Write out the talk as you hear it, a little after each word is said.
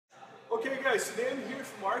Okay guys, today I'm here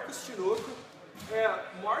with Marcos Tinoco.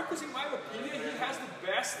 Marcos, in my opinion, he has the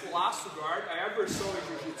best lasso guard I ever saw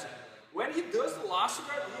in Jiu-Jitsu. When he does the lasso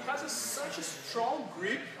guard, he has such a strong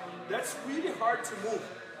grip that's really hard to move.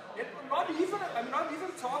 And I'm not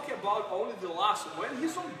even talking about only the lasso. When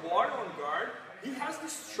he's on bottom on guard, he has the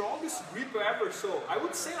strongest grip I ever saw. I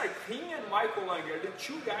would say like him and Michael Langer, the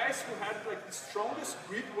two guys who had like the strongest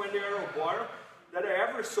grip when they are on bottom that I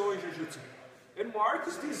ever saw in Jiu-Jitsu. And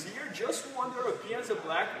Marcos this year just won the European as a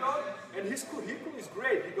black belt, and his curriculum is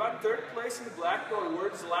great. He got 3rd place in the black belt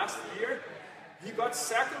worlds last year. He got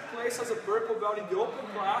 2nd place as a purple belt in the open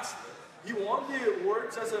class. He won the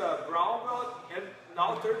worlds as a brown belt, and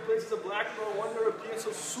now 3rd place as a black belt, won the European,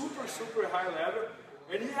 so super high level.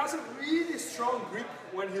 And he has a really strong grip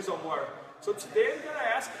when he's on board. So today I'm gonna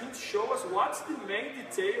ask him to show us what's the main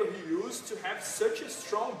detail he used to have such a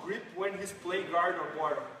strong grip when he's playing guard on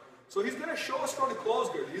board. So he's gonna show us from the close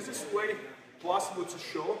guard, easiest way possible to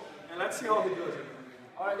show, and let's see how he does it.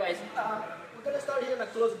 Alright guys, we're gonna start here in a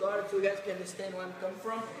close guard so you guys can understand where I'm coming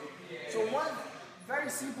from. So one very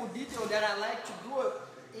simple detail that I like to do,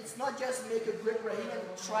 it's not just make a grip right here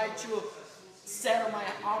and try to settle my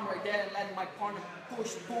arm right there and let my partner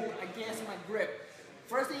pull against my grip.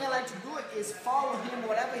 First thing I like to do is follow him,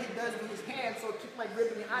 whatever he does with his hands, so keep my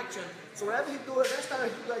grip in action. So whatever he does, that's how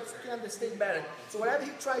you guys can understand better. So whatever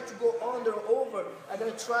he tries to go under or over, I'm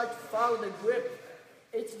gonna try to follow the grip.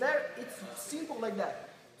 It's simple like that.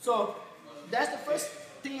 So that's the first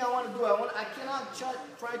thing I want to do. I cannot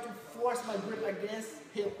try to force my grip against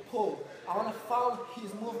his pull. I want to follow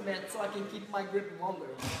his movement so I can keep my grip longer.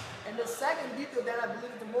 And the second detail that I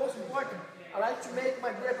believe is the most important, I like to make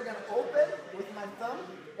my grip again open with my thumb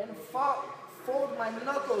and fold my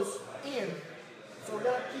knuckles in. So we're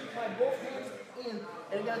gonna keep my both hands in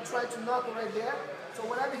and I'm gonna try to knuckle right there. So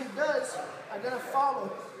whatever he does, I'm gonna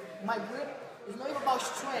follow. My grip is not even about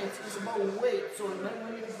strength, it's about weight. So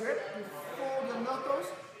when you grip, you fold your knuckles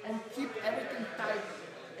and keep everything tight.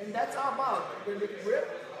 And that's all about. I'm gonna grip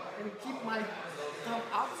and keep my thumb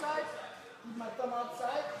outside,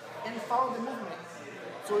 and follow the movement.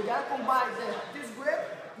 So you gotta combine this grip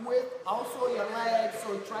with also your legs,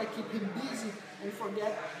 so try to keep him busy and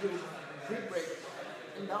forget your grip break.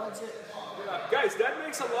 And now it's it. Yeah, guys, that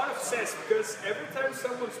makes a lot of sense because every time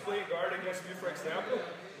someone's playing guard against me, for example,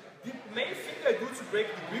 the main thing I do to break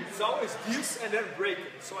the grip is always this and then break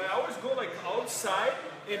it. So I always go like outside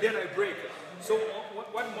and then I break it. So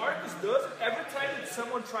what Marcos does, every time that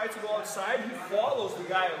someone tries to go outside, he follows the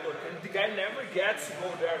guy a look, and the guy never gets to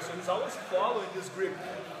go there. So he's always following this grip,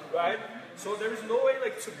 right? So there is no way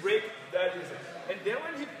like to break that easy. And then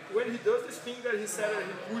when he does this thing that he said that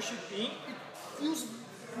he pushes it in, it feels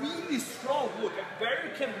really strong. Look, I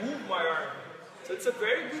barely can move my arm. So it's a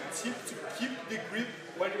very good tip to keep the grip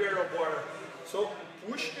when you're on board. So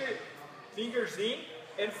push the fingers in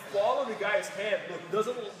and follow the guy's hand. Look,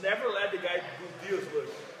 never let the guy do this,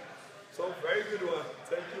 look. So very good one.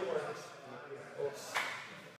 Thank you, Marcos.